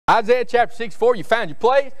Isaiah chapter 64, you found your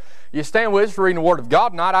place. You stand with us for reading the Word of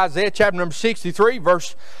God. Not Isaiah chapter number 63,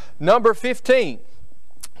 verse number 15.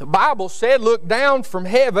 The Bible said, "Look down from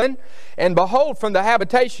heaven, and behold from the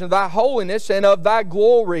habitation of thy holiness and of thy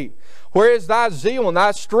glory. Where is thy zeal and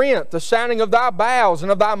thy strength? The sounding of thy bowels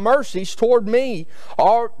and of thy mercies toward me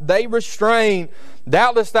are they restrained.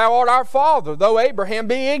 Doubtless thou art our Father, though Abraham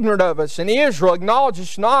be ignorant of us, and Israel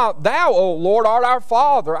acknowledgest not. Thou, O Lord, art our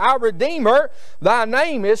Father, our Redeemer. Thy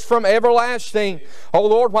name is from everlasting. O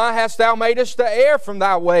Lord, why hast thou made us to err from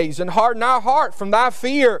thy ways, and harden our heart from thy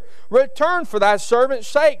fear? Return for thy servant's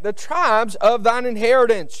sake the tribes of thine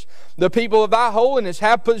inheritance. The people of thy holiness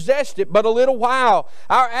have possessed it but a little while.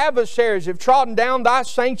 Our adversaries have trodden down thy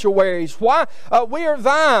sanctuaries. Why? We are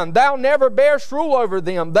thine. Thou never bearest rule over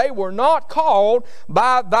them. They were not called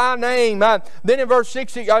by thy name." Then in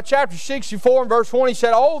chapter 64 and verse 1, he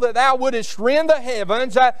said, "Oh, that thou wouldest rend the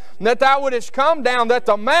heavens, that thou wouldest come down, that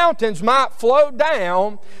the mountains might flow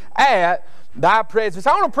down at thy presence."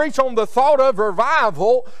 I want to preach on the thought of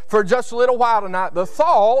revival for just a little while tonight. The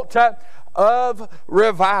thought of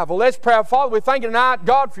revival. Let's pray. Father, we thank you tonight,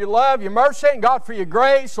 God, for your love, your mercy, and God, for your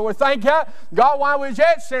grace. So we thank you, God, while we was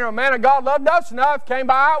yet sinner, a man of God loved us enough, came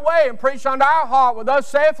by our way and preached unto our heart. With us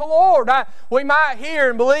saith the Lord, we might hear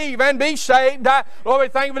and believe and be saved. Lord, we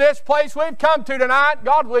thank you for this place we've come to tonight.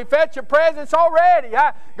 God, we fetch your presence already.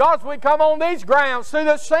 God, as we come on these grounds through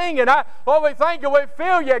the singing, Lord, we thank you, we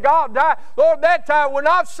feel you, God. Lord, that we're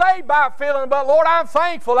not saved by feeling, but Lord, I'm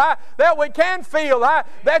thankful that we can feel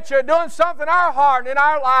that you're doing something in our heart and in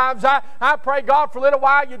our lives. I pray, God, for a little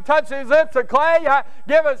while you touch these lips of clay.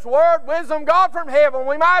 Give us word, wisdom, God, from heaven.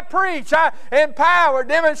 We might preach in power,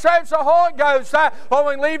 demonstrate the Holy Ghost. When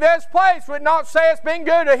we leave this place, we'd not say it's been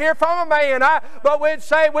good to hear from a man, but we'd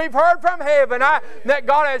say we've heard from heaven that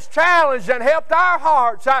God has challenged and helped our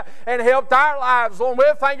hearts and helped our lives. Lord,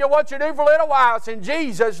 we'll thank you what you do for a little while. It's in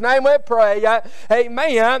Jesus' name we pray.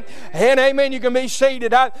 Amen and amen. You can be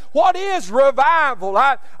seated. What is revival?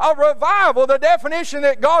 A revival, the definition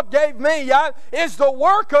that God gave me, is the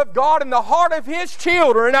work of God in the heart of His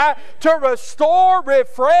children to restore,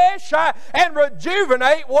 refresh, and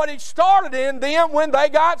rejuvenate what He started in them when they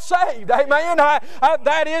got saved. Amen.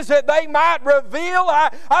 That is, that they might reveal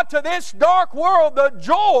to this dark world the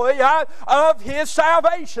joy of His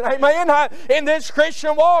salvation. Amen. In this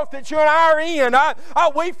Christian walk that you and I are in,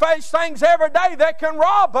 we face things every day that can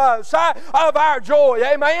rob us of our joy.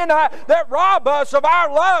 Amen. That rob us of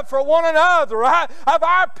our love for one another, of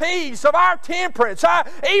our peace, of our temperance,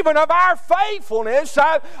 even of our faithfulness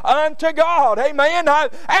unto God. Amen.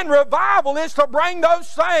 And revival is to bring those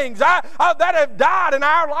things that have died in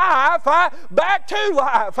our life back to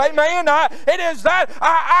life. Amen. It is that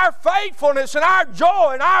our faithfulness and our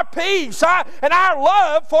joy and our peace and our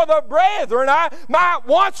love for the brethren might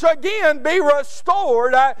once again be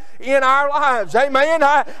restored in our lives. Amen.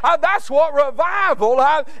 That's what revival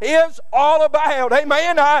is all about.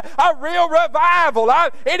 Amen. A real revival,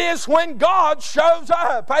 it is when God shows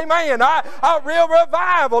up. Amen. A real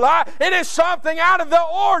revival, it is something out of the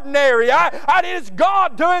ordinary. It is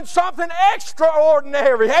God doing something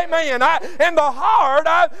extraordinary. Amen. In the heart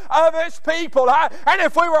of His people. And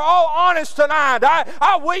if we were all honest tonight,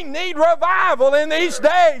 we need revival in these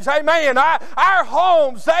days. Amen. Our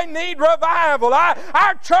homes, they need revival.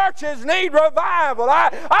 Our churches need revival.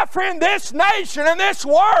 Friend, this nation and this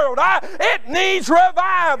world, it needs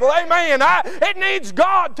revival. Amen. It needs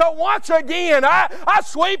God to once again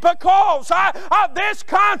sweep across this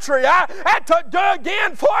country and to do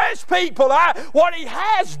again for His people what He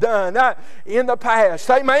has done in the past.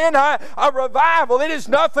 Amen. A revival, it is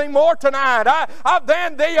nothing more tonight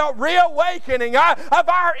than the reawakening of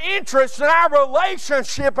our interest in our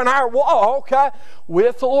relationship and our walk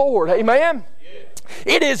with the Lord. Amen.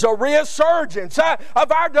 It is a resurgence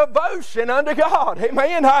of our devotion unto God.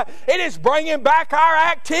 Amen. It is bringing back our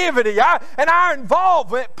activity and our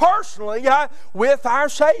involvement personally with our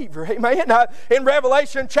Savior. Amen. In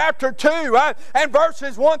Revelation chapter 2 and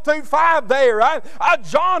verses 1 through 5 there,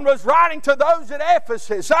 John was writing to those at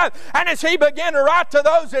Ephesus. And as he began to write to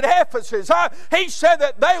those at Ephesus, he said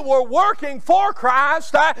that they were working for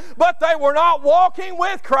Christ, but they were not walking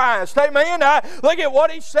with Christ. Amen. Look at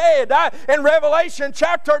what he said in Revelation Revelation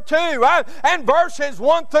chapter 2 and verses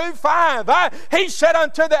 1 through 5, he said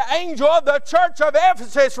unto the angel of the church of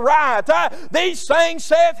Ephesus, write, these things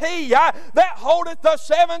saith he that holdeth the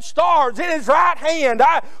 7 stars in his right hand,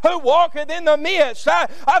 who walketh in the midst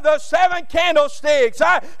of the 7 candlesticks.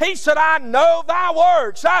 He said, I know thy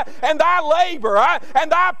works, and thy labor,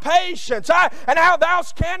 and thy patience, and how thou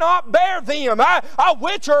cannot bear them,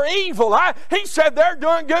 which are evil. He said, they're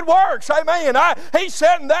doing good works. Amen. He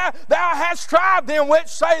said, thou hast tried them which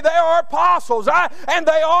say they are apostles, and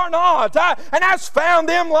they are not, and hast found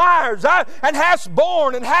them liars, and hast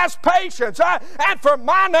borne, and hast patience, and for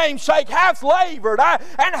my name's sake hath labored,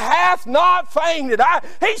 and hath not fainted.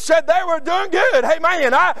 He said they were doing good.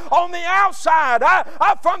 Amen. On the outside,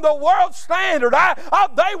 from the world standard,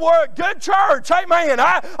 they were a good church. Amen.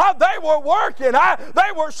 They were working.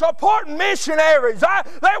 They were supporting missionaries.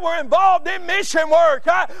 They were involved in mission work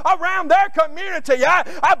around their community.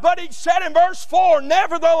 But he said in verse 4,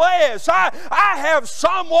 nevertheless, I have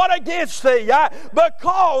somewhat against thee,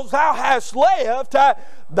 because thou hast left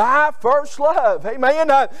thy first love. Amen.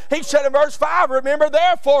 He said in verse 5, remember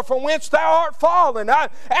therefore from whence thou art fallen,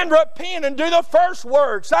 and repent and do the first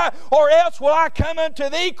works, or else will I come unto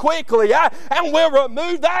thee quickly, and will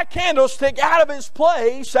remove thy candlestick out of his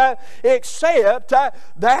place, except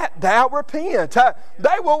that thou repent.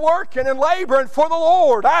 They were working and laboring for the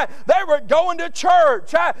Lord. They were going to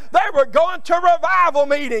church. They were going to revival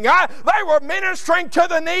meeting. They were ministering to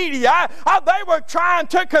the needy. They were trying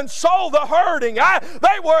to console the hurting.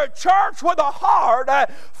 They were a church with a heart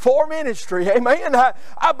for ministry. Amen.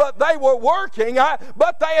 But they were working,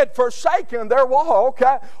 but they had forsaken their walk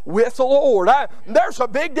with the Lord. There's a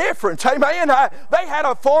big difference. Amen. They had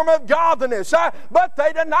a form of godliness, but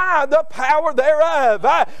they denied the power thereof.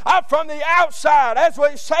 From the outside, as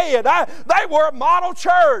we said, they were a model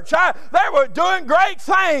church. They were doing great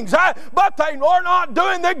things, but they were not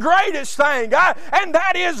doing the greatest thing, and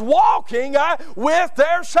that is walking with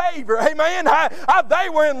their Savior. Amen. They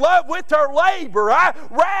were in love with their labor,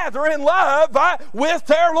 rather in love with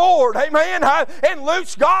their Lord. Amen. In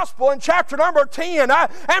Luke's Gospel in chapter number 10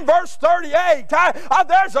 and verse 38,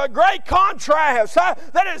 there's a great contrast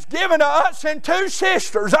that is given to us in 2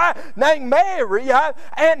 sisters named Mary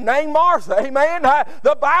and named Martha. Amen.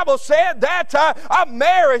 The Bible said that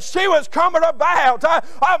Mary, she was coming about,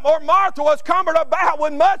 or Martha was coming about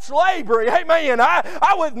with much laboring. Amen.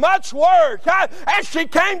 With much work. And she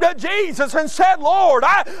came to Jesus and said, Lord,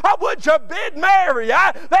 would you bid Mary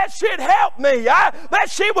that she'd help me, that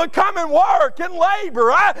she would come and work and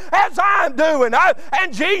labor as I'm doing.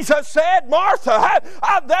 And Jesus said, Martha,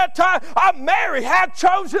 that Mary had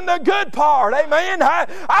chosen the good part. Amen.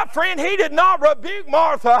 Friend, he did not rebuke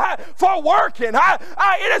Martha for working.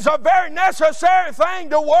 It is a very necessary thing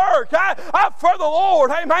to work for the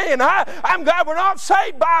Lord. Amen. I'm glad we're not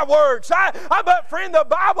saved by works. But friend, the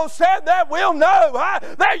Bible said that we'll know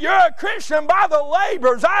that you're a Christian by the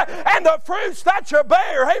labors and the fruits that you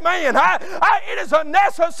bear. Amen. It is a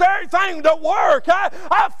necessary thing to work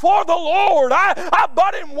for the Lord.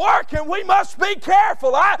 But in working, we must be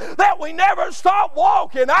careful that we never stop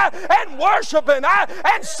walking and worshiping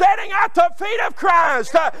and sitting at the feet of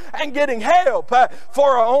Christ and getting help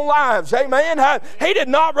for our own lives. Amen. He did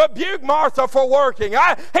not rebuke Martha for working.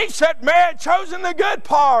 He said Mary had chosen the good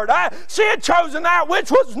part. She had chosen that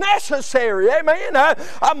which was necessary. Amen.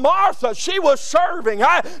 Martha, she was serving,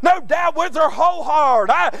 no doubt with her whole heart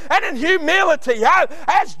and in humility,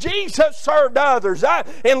 as Jesus served others.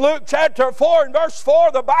 In Luke chapter 4 and verse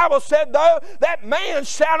 4, the Bible said, though, that man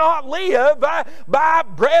shall not live by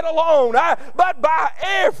bread alone, but by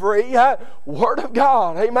every word of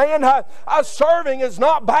God. Amen. Serving is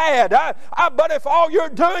not bad, but if all you're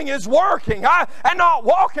doing is working and not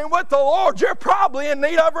walking with the Lord, you're probably in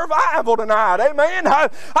need of revival tonight. Amen.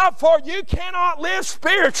 For you cannot live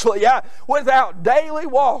spiritually without daily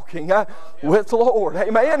walking with the Lord.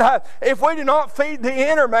 Amen. If we do not feed the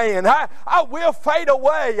inner man, I will fade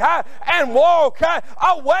away and walk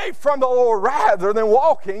away from the Lord rather than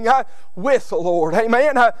walking with the Lord.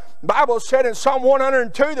 Amen. The Bible said in Psalm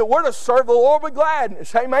 102 that we're to serve the Lord with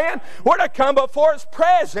gladness. Amen. We're to come before His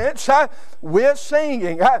presence with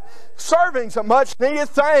singing. Serving's a much needed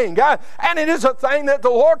thing, and it is a thing that the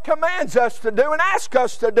Lord commands us to do and asks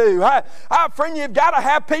us to do. Friend, you've got to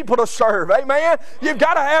have people to serve. Amen. Amen. You've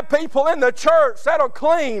got to have people in the church that'll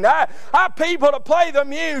clean, people to play the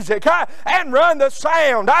music and run the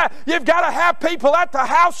sound. You've got to have people at the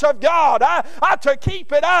house of God to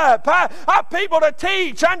keep it up. People to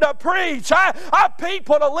teach and to preach.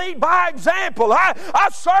 People to lead by example.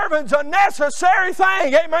 Serving's a necessary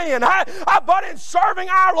thing. Amen. But in serving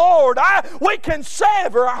our Lord, we can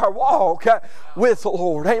sever our walk with the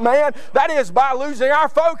Lord. Amen. That is by losing our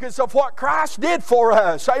focus of what Christ did for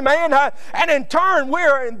us. Amen. And in turn,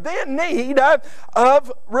 we're in then need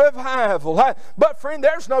of revival. But friend,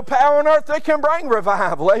 there's no power on earth that can bring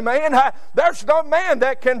revival. Amen. There's no man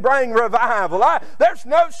that can bring revival. There's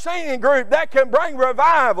no singing group that can bring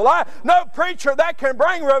revival. No preacher that can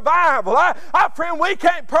bring revival. Friend, we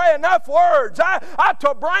can't pray enough words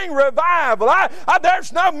to bring revival.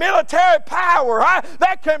 There's no military power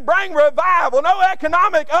that can bring revival. No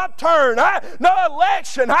economic upturn. No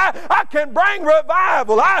election can bring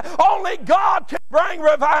revival. Only God can bring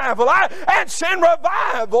revival and send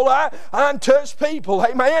revival unto His people.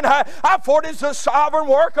 Amen. For it is the sovereign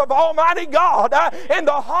work of Almighty God in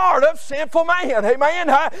the heart of sinful man. Amen.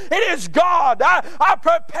 It is God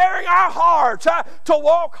preparing our hearts to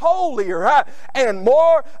walk holier and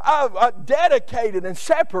more dedicated and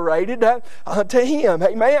separated to Him.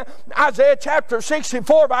 Amen. Isaiah chapter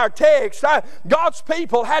 64 of our text, God's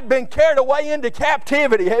people had been carried away into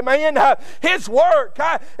captivity. Amen. His work,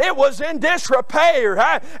 it was in disrepair,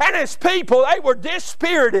 and His people, they were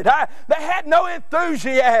dispirited. They had no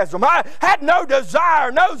enthusiasm, had no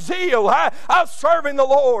desire, no zeal of serving the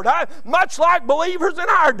Lord, much like believers in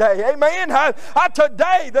our day. Amen.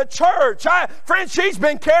 Today, the church, friends, she's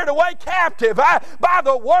been carried away captive by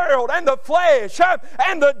the world and the flesh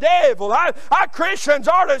and the devil. Christians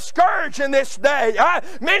are discouraged in this day.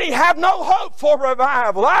 Many have no hope for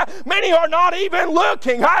revival. Many are not even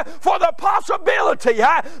looking for the possibility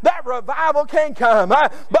that revival can come.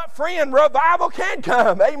 But friend, revival can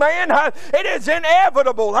come. Amen. It is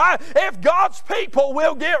inevitable if God's people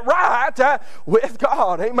will get right with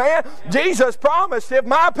God. Amen. Jesus promised, if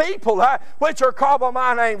my people, which are called by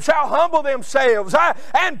my name, shall humble themselves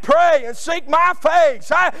and pray and seek my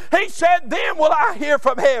face, He said, then will I hear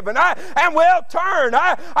from heaven and will turn,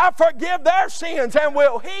 I forgive their sins and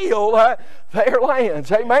will heal their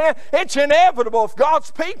lands. Amen. It's inevitable if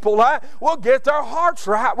God's people will get their hearts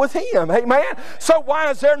right with Him. Amen. So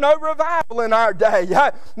why is there no revival in our day?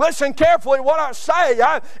 Listen carefully what I say.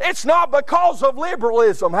 It's not because of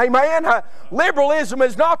liberalism. Amen. Liberalism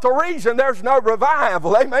is not the reason there's no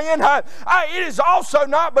revival. Amen. It is also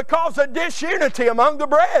not because of disunity among the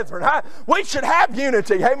brethren. We should have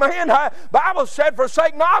unity. Amen. Bible said,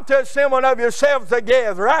 forsake not the assembling of yourselves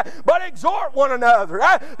together, but exhort one another.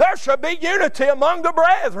 There should be unity among the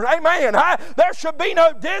brethren. Amen. There should be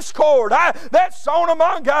no discord that's sown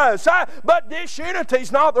among us. But disunity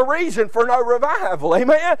is not the reason for no revival.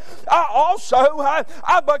 Amen. Also,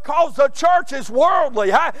 because the church is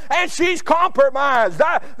worldly and she's compromised,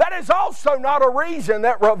 that is also not a reason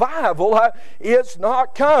that revival is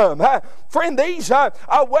not come. Friend, these,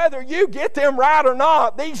 whether you get them right or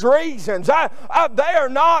not, these reasons, they are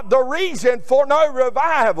not the reason for no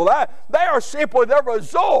revival. They are simply the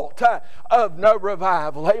result of no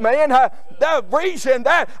revival. Amen. The reason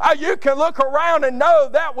that you can look around and know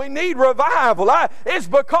that we need revival is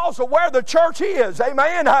because of where the church is.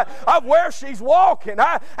 Amen. Of where she's walking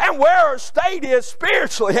and where her state is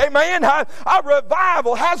spiritually. Amen. A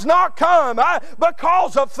revival has not come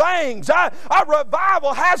because of things. A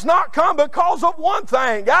revival has not come because of one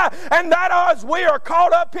thing, and that is we are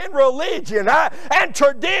caught up in religion and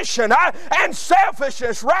tradition and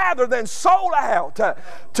selfishness rather than sold out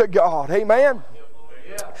to God. Amen.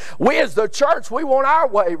 We as the church, we want our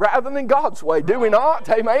way rather than God's way, do we not?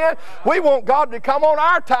 Amen. We want God to come on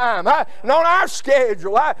our time and on our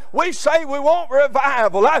schedule. We say we want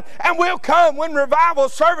revival, and we'll come when revival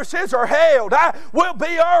services are held. We'll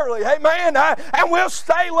be early, amen, and we'll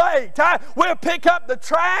stay late. We'll pick up the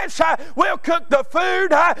trash. We'll cook the food.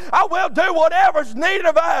 We'll do whatever's needed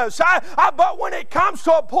of us. But when it comes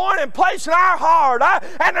to a point and place in our heart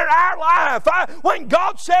and in our life, when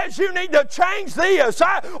God says you need to change this,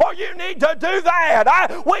 or you need to do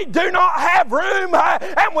that, we do not have room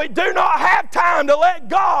and we do not have time to let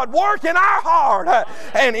God work in our heart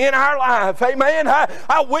and in our life. Amen.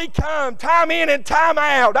 We come time in and time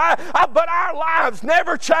out, but our lives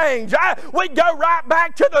never change. We go right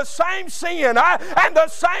back to the same sin and the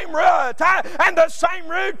same rut and the same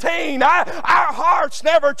routine. Our hearts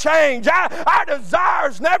never change. Our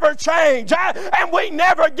desires never change. And we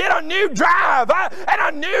never get a new drive and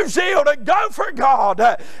a new zeal to go for God.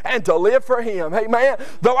 God and to live for Him. Amen.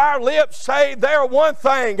 Though our lips say they're one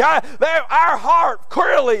thing, our heart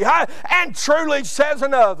clearly and truly says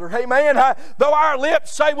another. Amen. Though our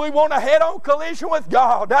lips say we want a head-on collision with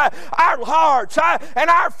God, our hearts and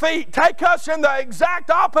our feet take us in the exact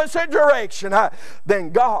opposite direction,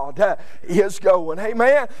 then God is going.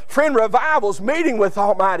 Amen. Friend, revival's meeting with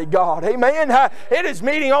Almighty God. Amen. It is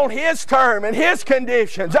meeting on His term and His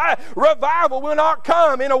conditions. Revival will not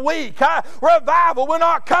come in a week. Revival will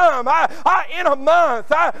not come in a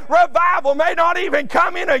month. Revival may not even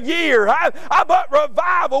come in a year. But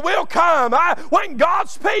revival will come when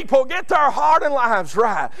God's people get their heart and lives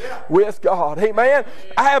right with God. Amen.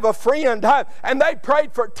 I have a friend and they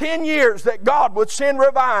prayed for 10 years that God would send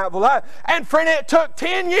revival. And friend, it took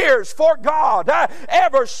 10 years for God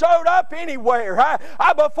ever showed up anywhere.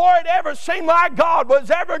 Before it ever seemed like God was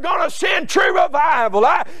ever going to send true revival.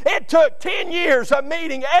 It took 10 years of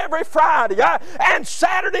meeting every Friday and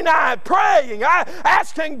Saturday night praying,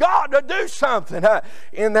 asking God to do something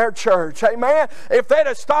in their church. Amen. If they'd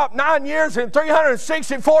have stopped 9 years and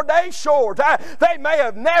 364 days short, they may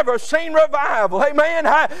have never seen revival. Amen.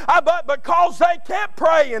 But because they kept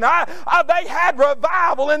praying, they had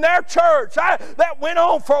revival in their church that went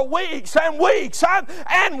on for weeks and weeks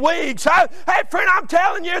and weeks. Hey friend, I'm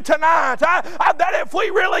telling you tonight that if we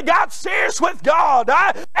really got serious with God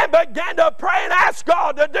and began to pray and ask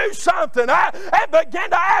God to do something and began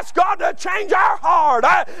to ask God to change our heart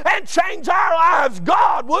and change our lives,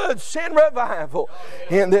 God would send revival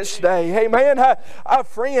in this day. Amen.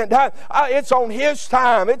 Friend, it's on His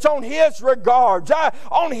time. It's on His regards,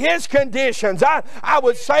 on His conditions. I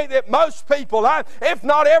would say that most people, if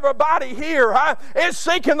not everybody here, is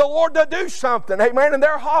seeking the Lord to do something. Amen. In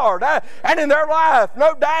their heart and in their life,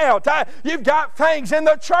 no doubt. You've got things in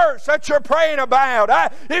the church that you're praying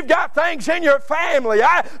about. You've got things in your family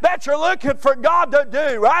that you're looking for God to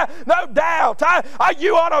do. No doubt.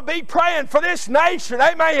 You ought to be praying for this nation.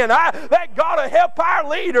 Amen. That God will help our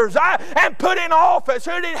leaders and put in office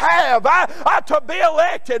who did have to be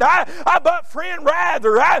elected. But friend,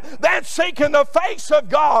 rather than seeking the face of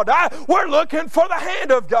God, we're looking for the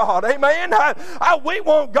hand of God. Amen. We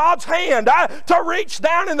want God's hand to reach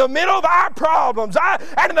down in the middle of our problems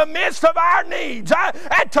and in the midst of our needs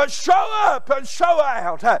and to show up and show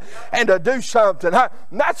out and to do something.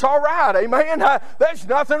 That's all right. Amen. There's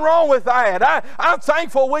nothing wrong with that. I'm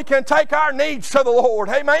thankful we can take our needs to the Lord.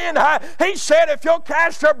 Amen. He said if you'll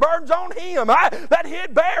cast your burdens on Him, that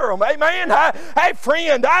He'd bear them. Amen. Hey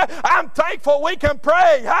friend, I'm thankful we can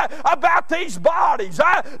pray about these bodies,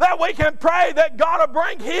 that we can pray that God will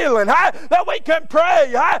bring healing, that we can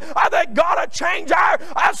pray that God will change our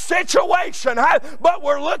situation, but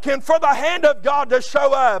we're looking for the hand of God to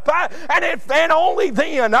show up. And only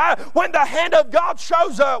then, when the hand of God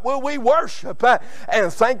shows up, will we worship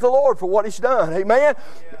and thank the Lord for what He's done. Amen.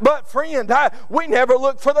 But friend, we never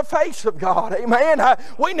look for the face of God. Amen.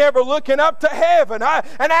 We never looking up to heaven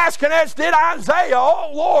and asking, as did Isaiah,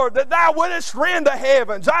 oh Lord, that Thou wouldest rend the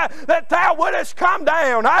heavens, that Thou wouldest come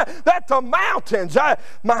down, that the mountains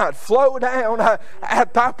might flow down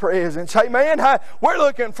at Thy presence. Amen. We're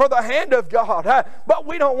looking for the hand of God, but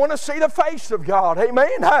we don't want to see the face of God.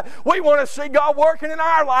 Amen. We want to see God working in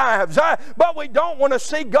our lives, but we don't want to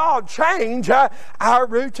see God change our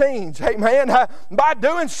routines. Amen. By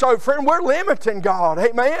doing so, friend, we're limiting God.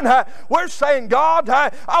 Amen. We're saying, God,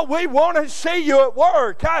 we want to see You at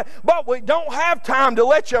work, but we don't have time to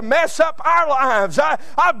let You mess up our lives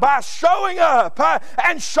by showing up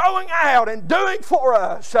and showing out and doing for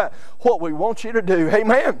us what we want You to do.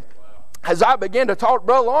 Amen. As I began to talk to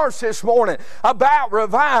Brother Lawrence this morning about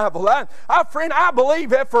revival, friend, I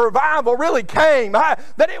believe if revival really came,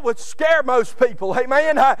 that it would scare most people.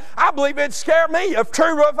 Amen. I believe it'd scare me if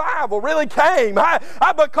true revival really came.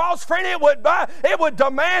 Because, friend, it would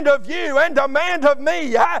demand of you and demand of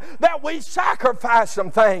me that we sacrifice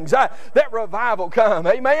some things that revival come.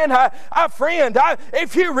 Amen. Friend,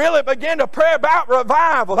 if you really begin to pray about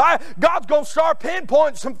revival, God's going to start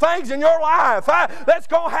pinpointing some things in your life that's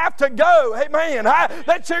going to have to go. Amen.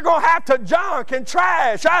 That you're going to have to junk and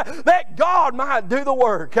trash that God might do the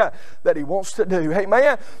work that He wants to do.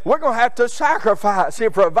 Amen. We're going to have to sacrifice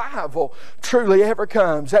if revival truly ever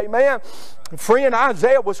comes. Amen. Friend,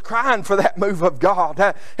 Isaiah was crying for that move of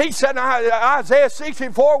God. He said in Isaiah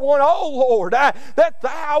 64:1, oh Lord, that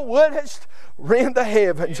Thou wouldest rend the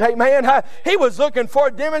heavens. Amen. He was looking for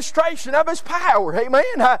a demonstration of His power.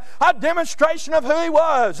 Amen. A demonstration of who He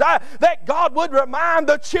was. That God would remind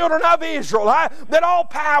the children of Israel that all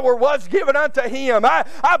power was given unto Him,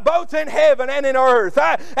 both in heaven and in earth.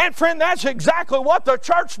 And friend, that's exactly what the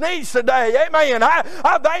church needs today. Amen.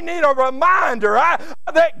 They need a reminder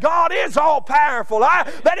that God is all powerful,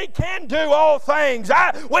 that He can do all things.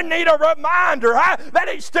 We need a reminder that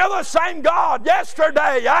He's still the same God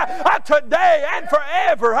yesterday, today, and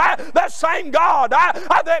forever. The same God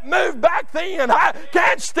that moved back then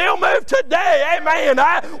can still move today. Amen.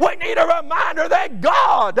 We need a reminder that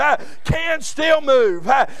God can still move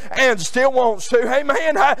and still wants to.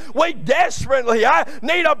 Amen. We desperately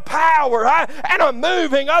need a power and a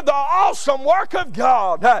moving of the awesome work of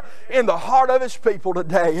God in the heart of His people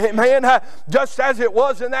today. Amen. Just as it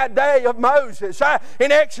was in that day of Moses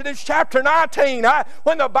in Exodus chapter 19,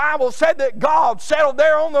 when the Bible said that God settled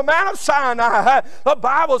there on the Mount of Sinai. The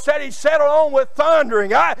Bible said He settled on with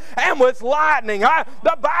thundering and with lightning.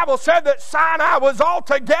 The Bible said that Sinai was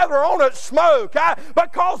altogether on its smoke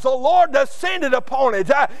because the Lord descended upon it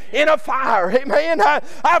in a fire. Amen.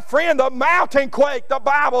 Friend, the mountain quaked, the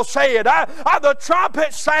Bible said. The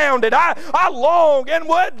trumpet sounded long and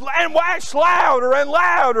waxed louder and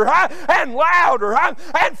louder and louder.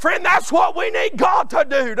 And friend, that's what we need God to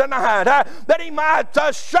do tonight, that He might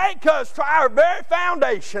shake us to our very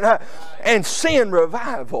foundation and send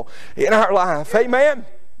revival in our life. Amen.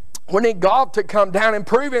 We need God to come down and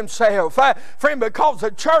prove Himself. Friend, because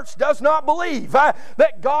the church does not believe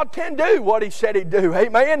that God can do what He said He'd do.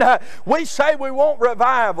 Amen. We say we want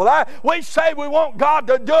revival. We say we want God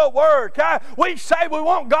to do a work. We say we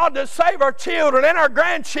want God to save our children and our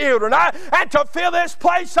grandchildren and to fill this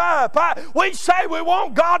place up. We say we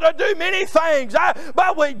want God to do many things,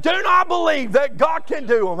 but we do not believe that God can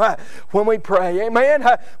do them when we pray. Amen.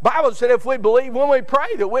 Bible said if we believe when we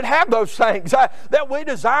pray that we'd have those things that we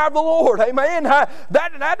desire of the Lord. Amen.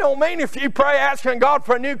 That don't mean if you pray asking God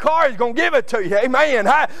for a new car, He's going to give it to you. Amen.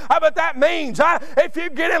 But that means if you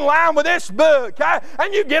get in line with this book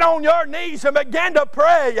and you get on your knees and begin to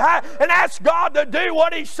pray and ask God to do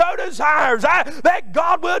what He so desires, that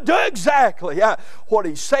God will do exactly what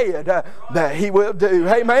He said that He will do.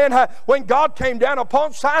 Amen. When God came down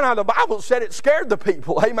upon Sinai, the Bible said it scared the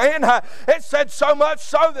people. Amen. It said so much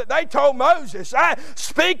so that they told Moses,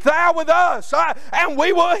 speak thou with us and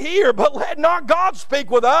we will hear, but let not God speak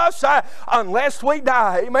with us unless we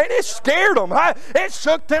die. Amen. It scared them. It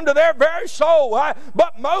shook them to their very soul.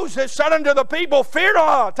 But Moses said unto the people, fear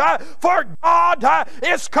not, for God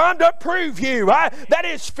is come to prove you that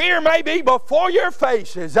His fear may be before your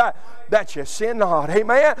faces, that you sin not.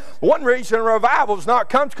 Amen. One reason revival's not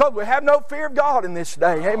come is because we have no fear of God in this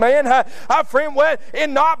day. Amen. Our friend,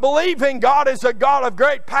 in not believing God is a God of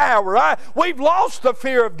great power, we've lost the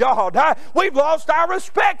fear of God. We've lost our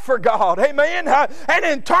respect for God. Amen. And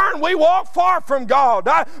in turn, we walk far from God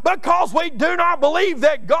because we do not believe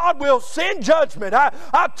that God will send judgment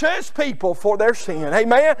to His people for their sin.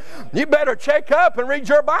 Amen. You better check up and read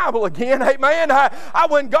your Bible again. Amen.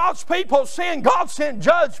 When God's people sin, God sent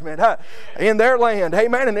judgment in their land,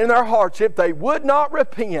 amen, and in their hearts if they would not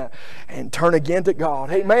repent and turn again to God.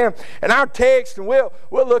 Amen. And our text, and we'll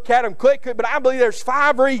look at them quickly, but I believe there's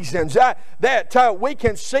 5 reasons that we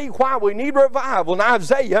can see why we need revival in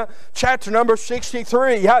Isaiah chapter number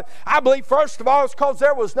 63. I believe first of all it's because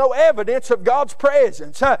there was no evidence of God's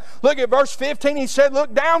presence. Look at verse 15. He said,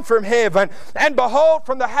 look down from heaven and behold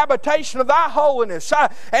from the habitation of thy holiness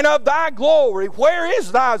and of thy glory, where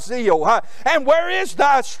is thy zeal and where is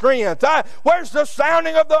thy strength? Where's the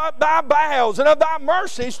sounding of thy bowels and of thy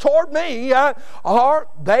mercies toward me? Are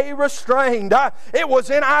they restrained? It was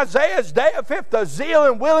in Isaiah's day as if the zeal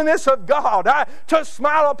and willingness of God to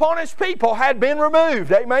smile upon His people had been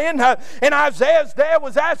removed. Amen. In Isaiah's day it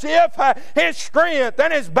was as if His strength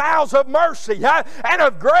and His bowels of mercy and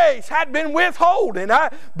of grace had been withholding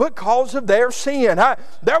because of their sin.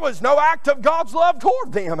 There was no act of God's love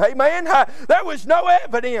toward them. Amen. There was no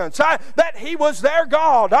evidence that He was their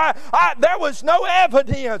God. There was no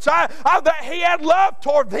evidence that He had love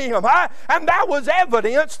toward them, and that was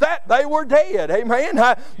evidence that they were dead. Amen.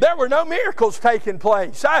 There were no miracles taking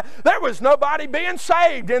place. There was nobody being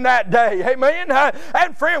saved in that day. Amen.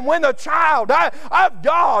 And friend, when the child of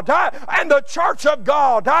God and the church of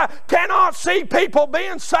God cannot see people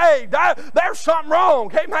being saved, there's something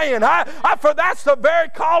wrong. Amen. For that's the very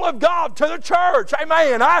call of God to the church.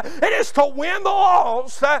 Amen. It is to win the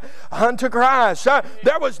lost unto Christ.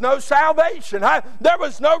 There was no salvation. There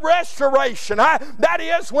was no restoration. That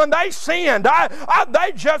is, when they sinned,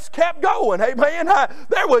 they just kept going. Amen.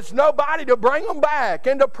 There was nobody to bring them back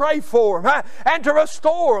and to pray for them and to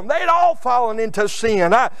restore them. They had all fallen into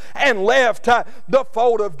sin and left the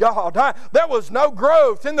fold of God. There was no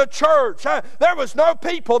growth in the church. There was no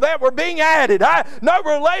people that were being added. No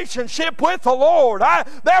relationship with the Lord.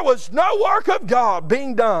 There was no work of God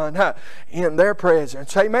being done in their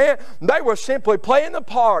presence. Amen. They were simply playing the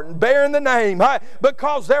part and bearing the name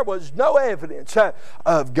because there was no evidence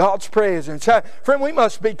of God's presence. Friend, we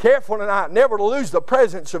must be careful tonight never to lose the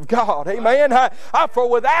presence of God. Amen. For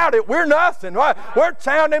without it, we're nothing. We're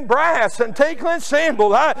sounding brass and tinkling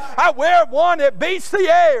cymbals. We're one that beats the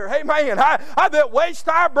air. Amen. That wastes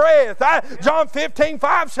our breath. John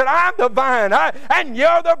 15:5 said, I'm the vine, and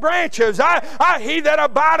you're the branches. He that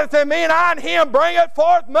abideth in me and I in him bringeth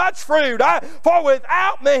forth much fruit. For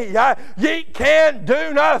without me, ye can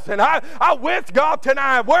do nothing. With God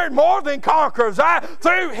tonight, we're more than conquerors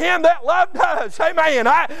through him that loved us. Amen.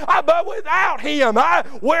 But without him,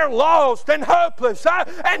 we're lost and hopeless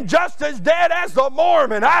and just as dead as the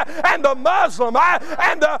Mormon and the Muslim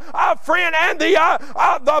and the friend and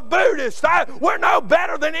the Buddhist. We're no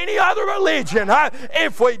better than any other religion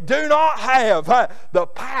if we do not have the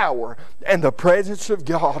power and the presence of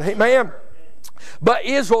God. Amen. But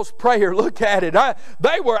Israel's prayer, look at it.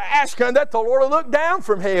 They were asking that the Lord would look down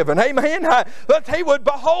from heaven. Amen. That He would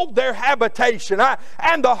behold their habitation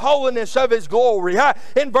and the holiness of His glory.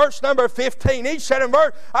 In verse number 15, He said in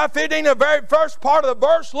verse 15, the very first part of the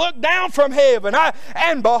verse, look down from heaven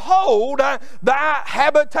and behold thy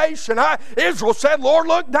habitation. Israel said, Lord,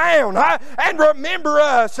 look down and remember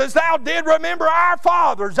us as thou did remember our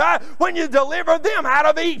fathers when you delivered them out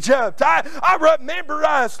of Egypt. Remember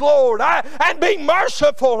us, Lord, and be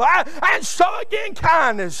merciful and show again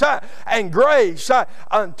kindness and grace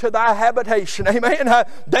unto thy habitation. Amen.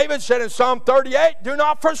 David said in Psalm 38, do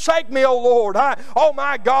not forsake me, O Lord. Oh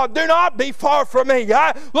my God, do not be far from me.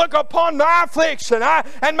 Look upon my affliction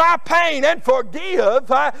and my pain and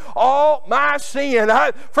forgive all my sin.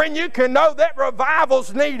 Friend, you can know that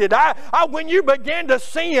revival's needed when you begin to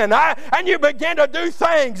sin and you begin to do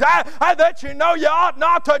things that you know you ought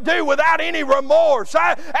not to do without any remorse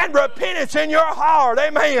and repentance in your heart.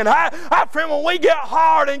 Amen. Friend, when we get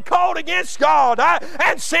hard and cold against God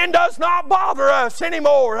and sin does not bother us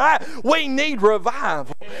anymore, we need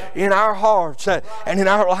revival in our hearts and in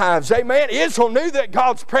our lives. Amen. Israel knew that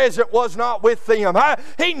God's presence was not with them.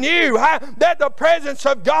 He knew that the presence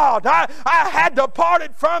of God had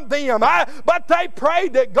departed from them, but they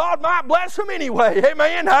prayed that God might bless them anyway.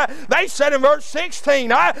 Amen. They said in verse 16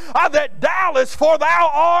 that doubtless for thou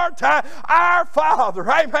art our Father.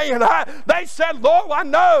 Amen. They said, Lord, I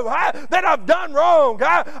know that I've done wrong.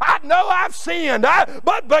 I know I've sinned,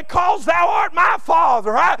 but because thou art my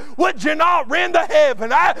Father, would you not rend the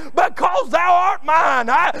heaven? Because thou art mine,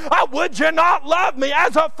 would you not love me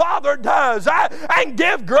as a father does and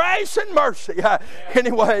give grace and mercy?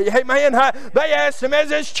 Anyway, amen. They asked him as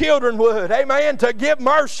his children would, amen, to give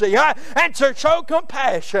mercy and to show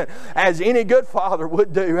compassion as any good father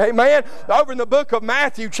would do. Amen. Over in the book of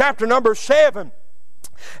Matthew, chapter number 7,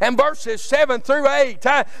 and verses 7 through 8,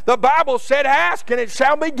 the Bible said, ask and it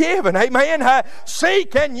shall be given. Amen.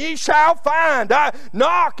 Seek and ye shall find.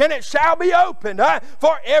 Knock and it shall be opened.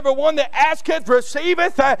 For everyone that asketh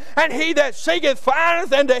receiveth, and he that seeketh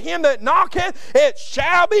findeth, and to him that knocketh it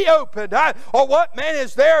shall be opened. Or what man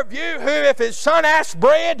is there of you who, if his son asks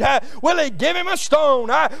bread, will he give him a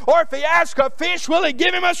stone? Or if he asks a fish, will he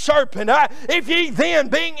give him a serpent? If ye then,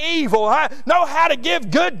 being evil, know how to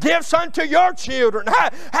give good gifts unto your children,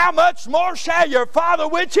 how much more shall your Father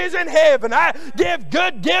which is in heaven give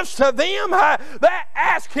good gifts to them that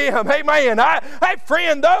ask Him? Amen. Hey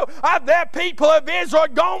friend, though that people of Israel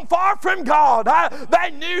had gone far from God,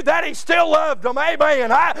 they knew that He still loved them. Amen.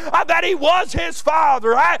 That He was His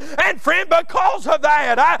Father. And friend, because of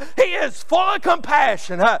that, He is full of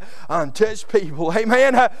compassion unto His people.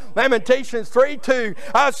 Amen. Lamentations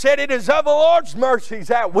 3:2 said, it is of the Lord's mercies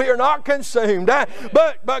that we are not consumed,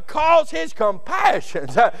 but because His compassion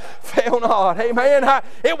compassions fail not. Amen.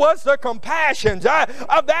 It was the compassions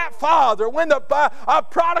of that father when the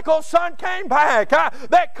prodigal son came back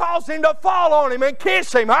that caused him to fall on him and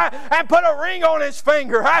kiss him and put a ring on his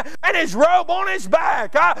finger and his robe on his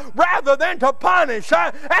back rather than to punish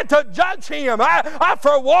and to judge him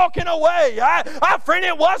for walking away. Friend,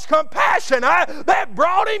 it was compassion that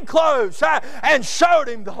brought him close and showed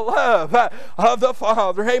him the love of the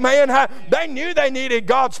Father. Amen. They knew they needed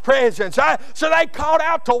God's presence, so they called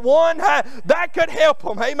out to one that could help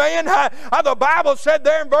them. Amen. The Bible said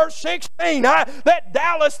there in verse 16 that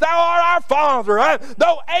doubtless thou art our father,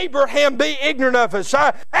 though Abraham be ignorant of us,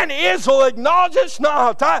 and Israel acknowledges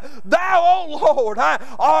not, thou, O Lord,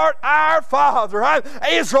 art our father.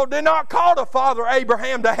 Israel did not call to father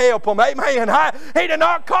Abraham to help him. Amen. He did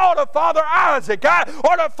not call to father Isaac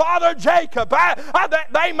or to father Jacob that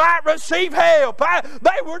they might receive help.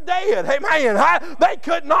 They were dead. Amen. They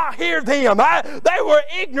could not hear them. They were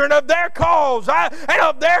ignorant of their cause and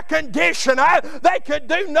of their condition. They could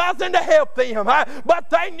do nothing to help them, but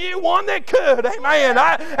they knew one that could. Amen.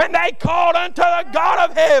 And they called unto the God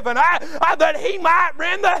of heaven that he might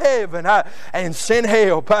rend the heaven and send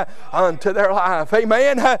help unto their life.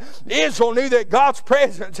 Amen. Israel knew that God's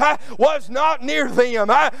presence was not near them,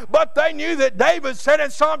 but they knew that David said in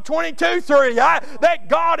Psalm 22:3 that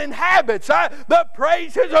God inhabits the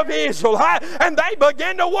praises of Israel, and they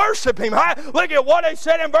began to worship him. Look at what they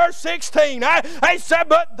said in verse 16. They said,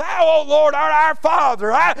 but thou, O Lord, art our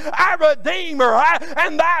Father, our Redeemer,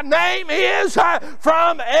 and thy name is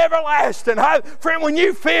from everlasting. Friend, when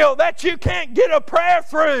you feel that you can't get a prayer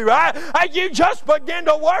through, you just begin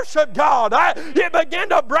to worship God. You begin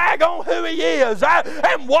to brag on who he is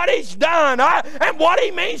and what he's done and what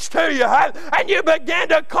he means to you, and you begin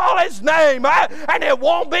to call his name, and it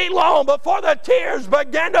won't be long before the tears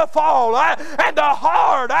begin to fall and the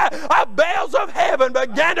hard bells of heaven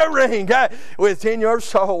begin to ring within your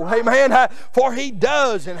soul. Amen. For he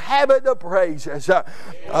does inhabit the praises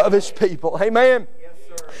of his people. Amen.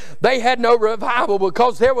 They had no revival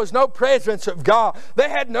because there was no presence of God. They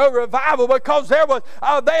had no revival because they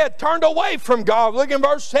had turned away from God. Look in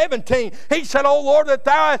verse 17. He said, O Lord, that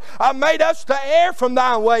thou hast made us to err from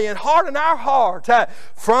thy way and harden our heart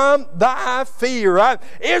from thy fear.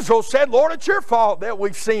 Israel said, Lord, it's your fault that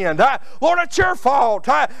we've sinned. Lord, it's your fault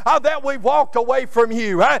that we've walked away from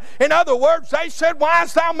you. In other words, they said, why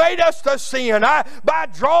hast thou made us to sin? By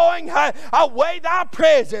drawing away thy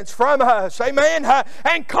presence from us. Amen.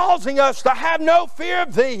 And causing us to have no fear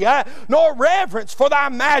of thee, nor reverence for thy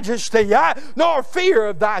majesty, nor fear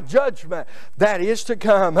of thy judgment that is to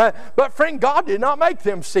come. But friend, God did not make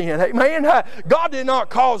them sin. Amen. God did not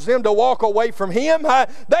cause them to walk away from him.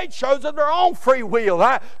 They chose of their own free will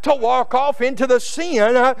to walk off into the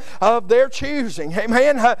sin of their choosing.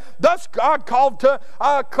 Amen. Thus God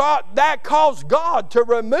that caused God to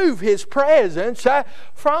remove his presence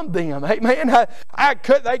from them. Amen.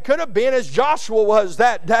 They could have been as Joshua was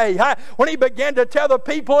that day when he began to tell the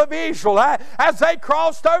people of Israel as they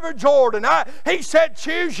crossed over Jordan. He said,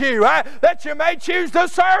 choose you that you may choose to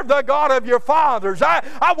serve the God of your fathers.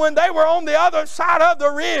 When they were on the other side of the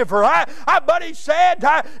river, but he said,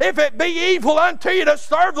 if it be evil unto you to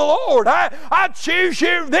serve the Lord, I choose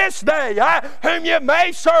you this day whom you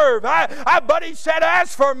may serve. But he said,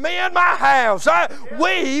 as for me and my house,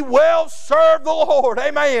 we will serve the Lord.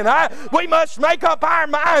 Amen. We must make up our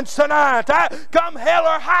minds tonight, come hell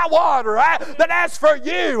or high water, that as for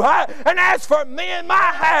you and as for me and my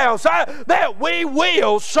house, that we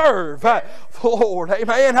will serve the Lord.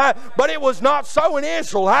 Amen. But it was not so in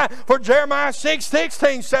Israel. For Jeremiah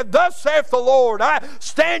 6:16 said, thus saith the Lord,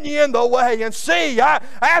 stand ye in the way and see,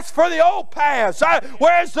 as for the old paths,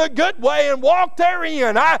 where is the good way, and walk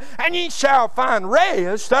therein, and ye shall find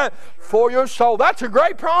rest for your soul. That's a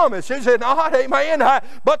great promise, is it not? Amen.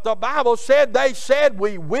 But the Bible said, they said,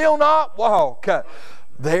 we will not walk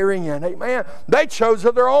therein. Amen. They chose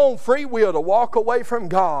of their own free will to walk away from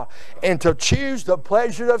God and to choose the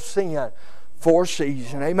pleasure of sin for a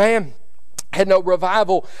season. Amen. Had no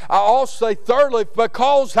revival. Also, thirdly,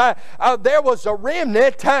 because there was a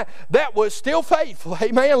remnant that was still faithful.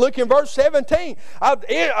 Amen. Look in verse 17.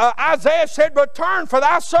 Isaiah said, return for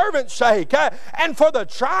thy servant's sake and for the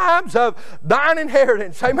tribes of thine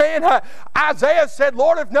inheritance. Amen. Isaiah said,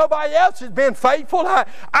 Lord, if nobody else has been faithful,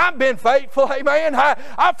 I've been faithful. Amen.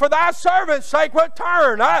 For thy servant's sake,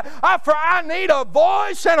 return. For I need a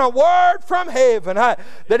voice and a word from heaven that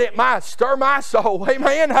it might stir my soul.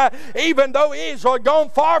 Amen. Even though though Israel had gone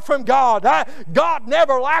far from God, God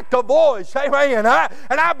never lacked a voice. Amen.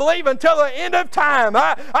 And I believe until the end of time,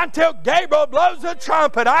 until Gabriel blows the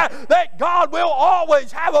trumpet, that God will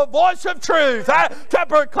always have a voice of truth to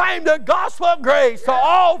proclaim the gospel of grace to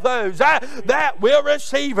all those that will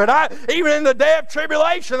receive it. Even in the day of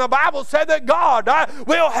tribulation, the Bible said that God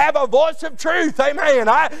will have a voice of truth. Amen.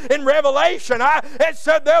 In Revelation, it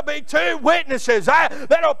said there'll be two witnesses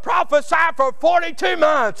that'll prophesy for 42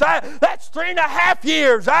 months. That's 3.5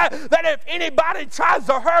 years. That if anybody tries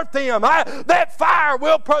to hurt them, that fire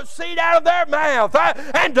will proceed out of their mouth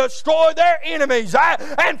and destroy their enemies.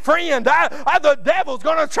 And friend, the devil's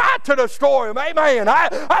going to try to destroy them. Amen.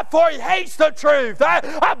 For he hates the truth.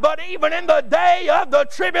 But even in the day of the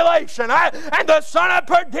tribulation and the son of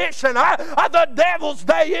perdition, the devil's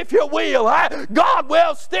day, if you will, God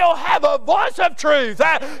will still have a voice of truth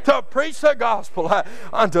to preach the gospel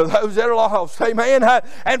unto those that are lost. Amen.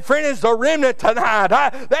 And friend, it's the remnant tonight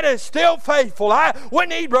that is still faithful. We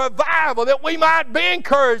need revival that we might be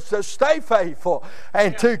encouraged to stay faithful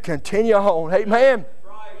and to continue on. Amen.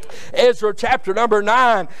 Ezra chapter number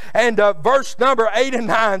 9 and verse number 8 and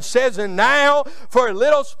 9 says, "And now for a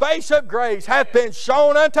little space of grace hath been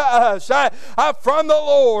shown unto us from the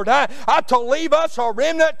Lord to leave us a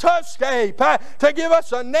remnant to escape, to give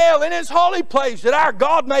us a nail in His holy place, that our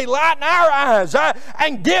God may lighten our eyes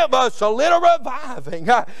and give us a little reviving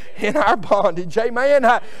in our bondage."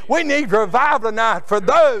 Amen. We need revival tonight for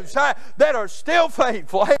those that are still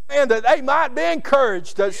faithful. Amen. That they might be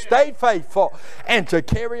encouraged to stay faithful and to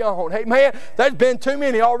carry on. Amen. There's been too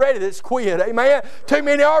many already that's quit. Amen. Too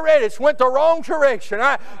many already that's went the wrong direction.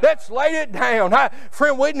 That's laid it down.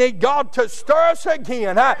 Friend, we need God to stir us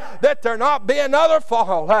again, that there not be another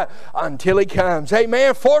fall until He comes.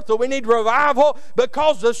 Amen. Fourthly, we need revival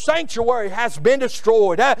because the sanctuary has been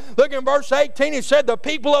destroyed. Look in verse 18. He said, "The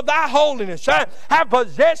people of Thy holiness have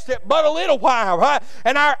possessed it but a little while,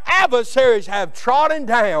 and our adversaries have trodden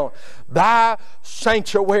down Thy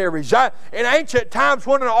sanctuaries." In ancient times,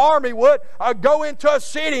 when an army would go into a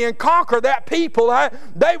city and conquer that people,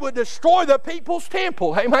 they would destroy the people's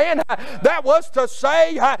temple. Amen. That was to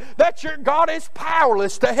say that your God is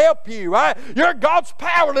powerless to help you. Your God's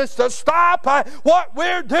powerless to stop what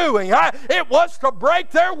we're doing. It was to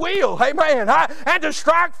break their will. Amen. And to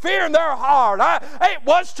strike fear in their heart. It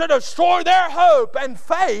was to destroy their hope and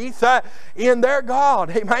faith in their God.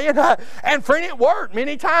 Amen. And friend, it worked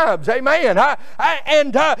many times. Amen.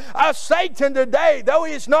 And Satan today, though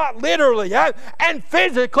he is not literally and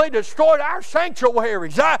physically destroyed our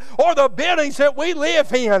sanctuaries or the buildings that we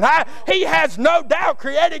live in, he has no doubt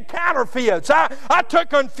created counterfeits to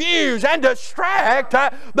confuse and distract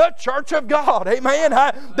the church of God. Amen.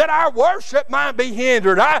 That our worship might be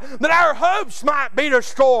hindered, that our hopes might be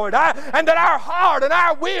destroyed, and that our heart and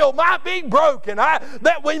our will might be broken,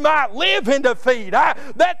 that we might live in defeat,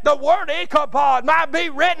 that the word Ichabod might be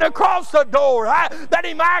written across the door, that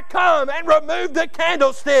he might come and remove the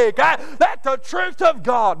candlestick, that the truth of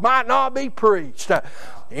God might not be preached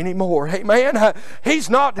anymore. Amen. He's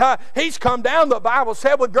come down, the Bible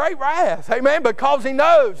said, with great wrath. Amen. Because He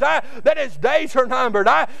knows that His days are numbered.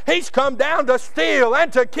 He's come down to steal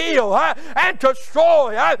and to kill and to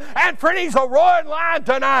destroy. And friend, He's a roaring lion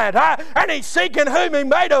tonight. And He's seeking whom He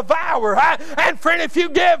may devour. And friend, if you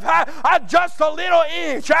give just a little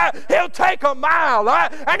inch, He'll take a mile.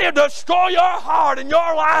 And He'll destroy your heart and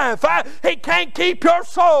your life. He can't keep your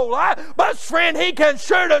soul. But friend, He can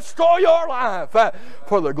sure destroy your life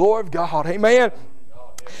for the glory of God. Amen.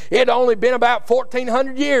 It had only been about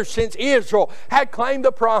 1,400 years since Israel had claimed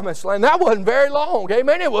the promised land. That wasn't very long.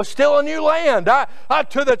 Amen. It was still a new land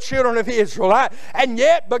to the children of Israel. And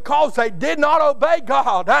yet, because they did not obey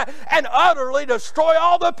God and utterly destroy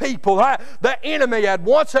all the people, the enemy had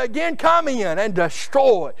once again come in and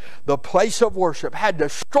destroyed the place of worship, had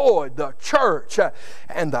destroyed the church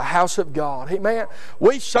and the house of God. Amen.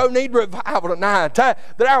 We so need revival tonight that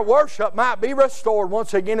our worship might be restored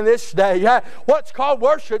once again in this day. What's called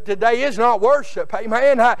worship today is not worship.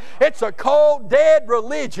 Amen. It's a cold, dead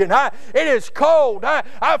religion. It is cold.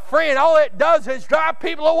 Friend, all it does is drive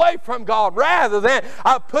people away from God rather than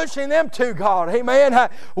pushing them to God. Amen.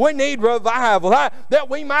 We need revival that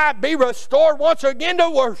we might be restored once again to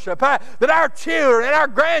worship. That our children and our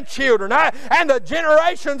grandchildren and the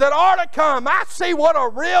generations that are to come might see what a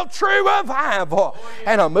real, true revival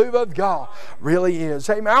and a move of God really is.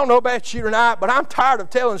 Amen. I don't know about you tonight, but I'm tired of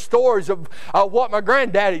telling stories of what my grandchildren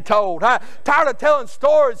granddaddy told. Tired of telling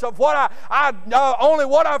stories of what only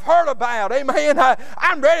what I've heard about. Amen.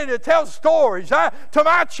 I'm ready to tell stories to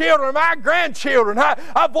my children, my grandchildren,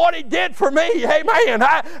 of what He did for me. Amen.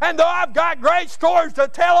 And though I've got great stories to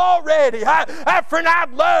tell already, friend,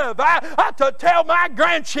 I'd love to tell my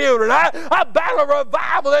grandchildren about a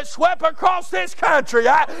revival that swept across this country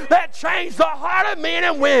that changed the heart of men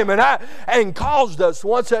and women and caused us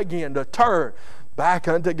once again to turn back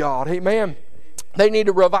unto God. Amen. They need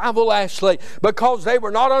a revival, lastly, because they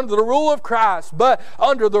were not under the rule of Christ, but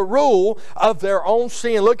under the rule of their own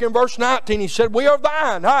sin. Look in verse 19. He said, we are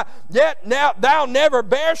thine, yet now thou never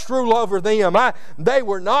bearest rule over them. They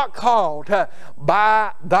were not called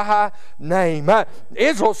by thy name.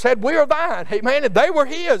 Israel said, we are thine. Amen. And they were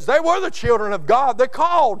His. They were the children of God. They're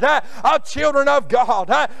called children of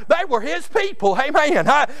God. They were His people. Amen.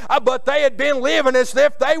 But they had been living as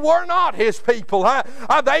if they were not His people.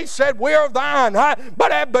 They said, we are thine.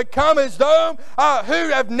 But have become as those who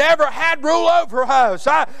have never had rule over us,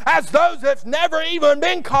 as those that's never even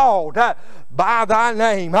been called by thy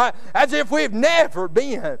name, as if we've never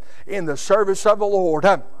been in the service of the Lord.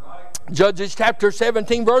 Judges chapter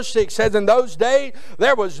 17 verse 6 says, in those days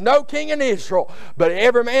there was no king in Israel, but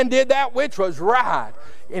every man did that which was right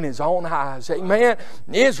in his own eyes. Amen.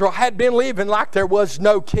 Israel had been living like there was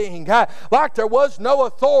no king, like there was no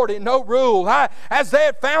authority, no rule, as they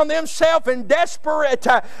had found themselves in desperate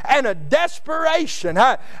and a desperation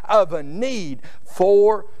of a need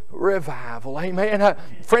for revival. Amen.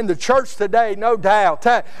 Friend, the church today, no doubt,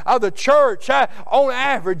 the church on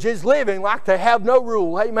average is living like they have no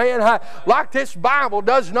rule. Amen. Like this Bible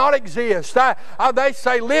does not exist. They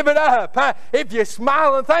say live it up. If you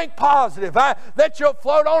smile and think positive, that you'll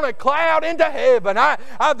float on a cloud into heaven.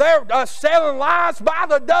 They're selling lies by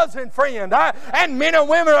the dozen, friend. And men and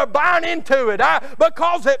women are buying into it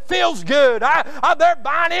because it feels good. They're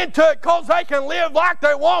buying into it because they can live like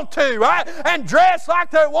they want to and dress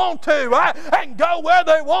like they want to and go where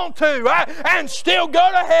they want to and still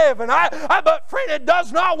go to heaven. But friend, it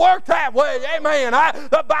does not work that way. Amen.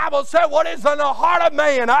 The Bible said what is in the heart of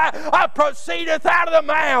man proceedeth out of the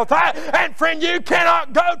mouth. And friend, you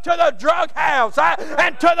cannot go to the drug house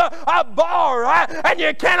and to the bar and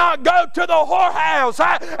you cannot go to the whorehouse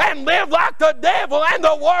and live like the devil and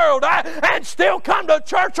the world and still come to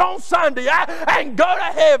church on Sunday and go to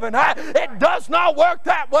heaven. It does not work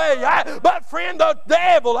that way. But friend, the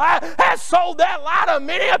devil has sold that lie to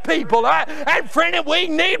many people. And friend, we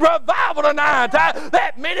need revival tonight.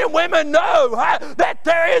 That men and women know that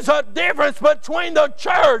there is a difference between the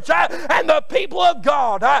church and the people of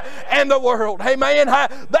God and the world. Amen.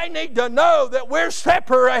 They need to know that we're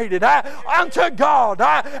separated unto God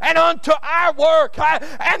and unto our work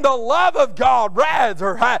and the love of God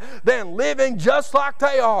rather than living just like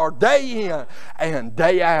they are day in and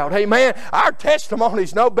day out. Amen. Our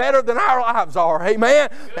testimony's no better than our lives are. Amen.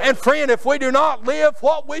 And friend, if we do not live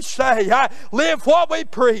what we say, live what we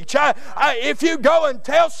preach, if you go and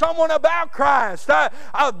tell someone about Christ,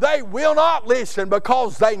 they will not listen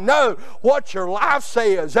because they know what your life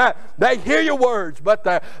says. They hear your words, but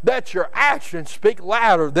that your actions speak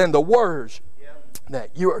louder than the words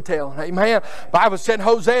that you are telling. Amen. The Bible said in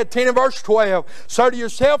Hosea 10 and verse 12, sow to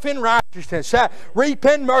yourself in righteousness, reap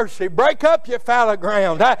in mercy, break up your fallow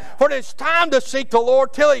ground, for it is time to seek the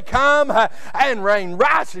Lord till He come and rain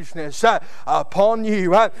righteousness upon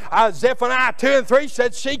you. Zephaniah 2 and 3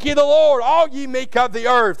 said, seek ye the Lord, all ye meek of the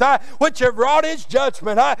earth, which have wrought His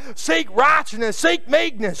judgment. Seek righteousness, seek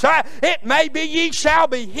meekness. It may be ye shall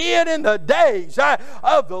be hid in the days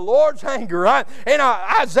of the Lord's anger. In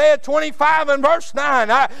Isaiah 25 and verse 9,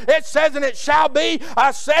 it says, and it shall be,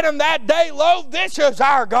 I said in that day, lo, this is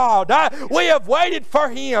our God. We have waited for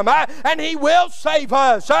Him, and He will save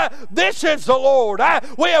us. This is the Lord.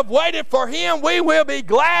 We have waited for Him. We will be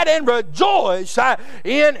glad and rejoice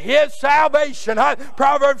in His salvation.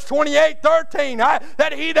 Proverbs 28:13,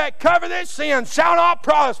 that he that covereth his sin shall not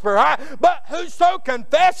prosper, but whoso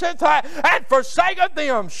confesseth and forsaketh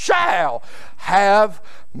them shall have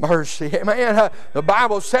mercy. Amen. The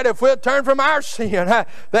Bible said if we'll turn from our sin,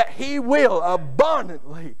 that He will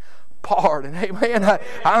abundantly pardon. Amen.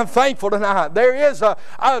 I'm thankful tonight. There is a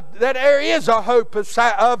hope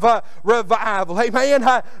of revival. Amen.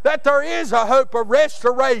 That there is a hope of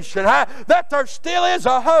restoration. That there still is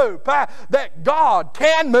a hope that God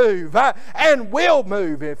can move and will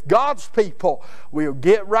move if God's people will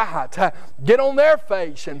get right. Get on their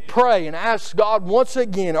face and pray and ask God once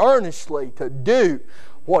again earnestly to do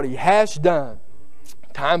what He has done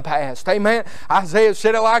time past. Amen. Isaiah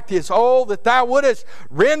said it like this, oh, that Thou wouldest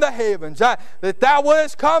rend the heavens, that Thou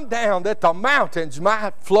wouldest come down, that the mountains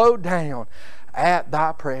might flow down at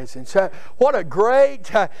thy presence. What a great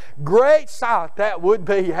sight that would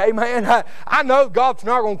be. Amen. I know God's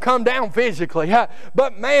not going to come down physically,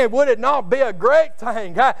 but man, would it not be a great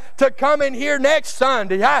thing to come in here next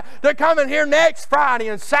Sunday, to come in here next Friday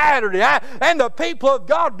and Saturday, and the people of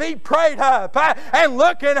God be prayed up and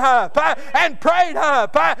looking up and prayed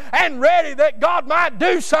up and ready that God might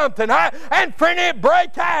do something, and friend, it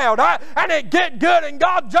break out and it get good, and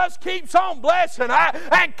God just keeps on blessing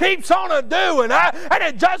and keeps on doing, and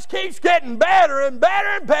it just keeps getting better and better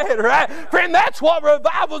and better. Friend, that's what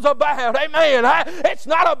revival's about. Amen. It's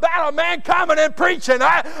not about a man coming and preaching,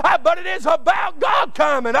 but it is about God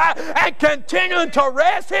coming and continuing to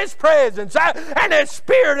rest His presence and His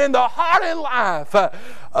Spirit in the heart and life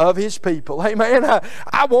of His people. Amen.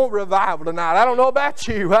 I want revival tonight. I don't know about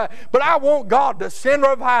you, but I want God to send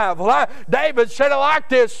revival. David said it like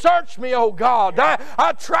this: search me, O God.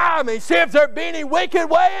 Try me. See if there be any wicked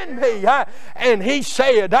way in me. And He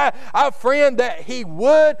said, a friend, that He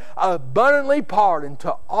would abundantly pardon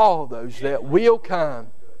to all those that will come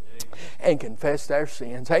and confess their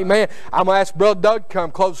sins. Amen. I'm going to ask Brother Doug to come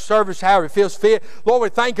close the service however he feels fit. Lord, we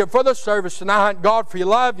thank You for the service tonight. God, for Your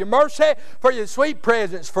love, Your mercy, for Your sweet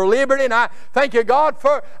presence, for liberty. And I thank You, God,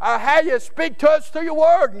 for how You speak to us through Your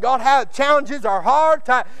word. And God, how it challenges our heart.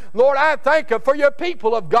 Lord, I thank You for Your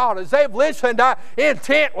people of God as they've listened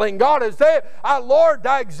intently. And God, as they, Lord,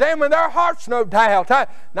 examine their hearts, no doubt. And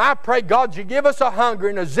I pray, God, You give us a hunger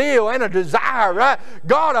and a zeal and a desire.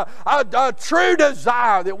 God, a true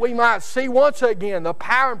desire that we might see once again the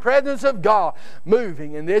power and presence of God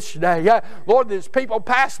moving in this day. Lord, as people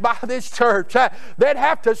pass by this church, they'd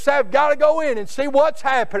have to say, I've got to go in and see what's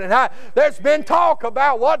happening. There's been talk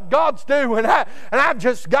about what God's doing, and I've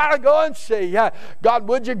just got to go and see. God,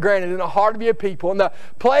 would You grant it in the heart of Your people, in the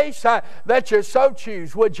place that You so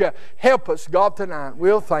choose. Would You help us, God, tonight?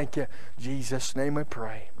 We'll thank You. In Jesus' name we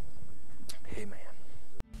pray. Amen.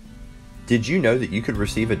 Did you know that you could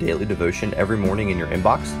receive a daily devotion every morning in your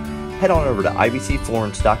inbox? Head on over to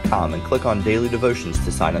ibcflorence.com and click on Daily Devotions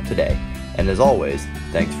to sign up today. And as always,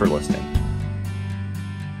 thanks for listening.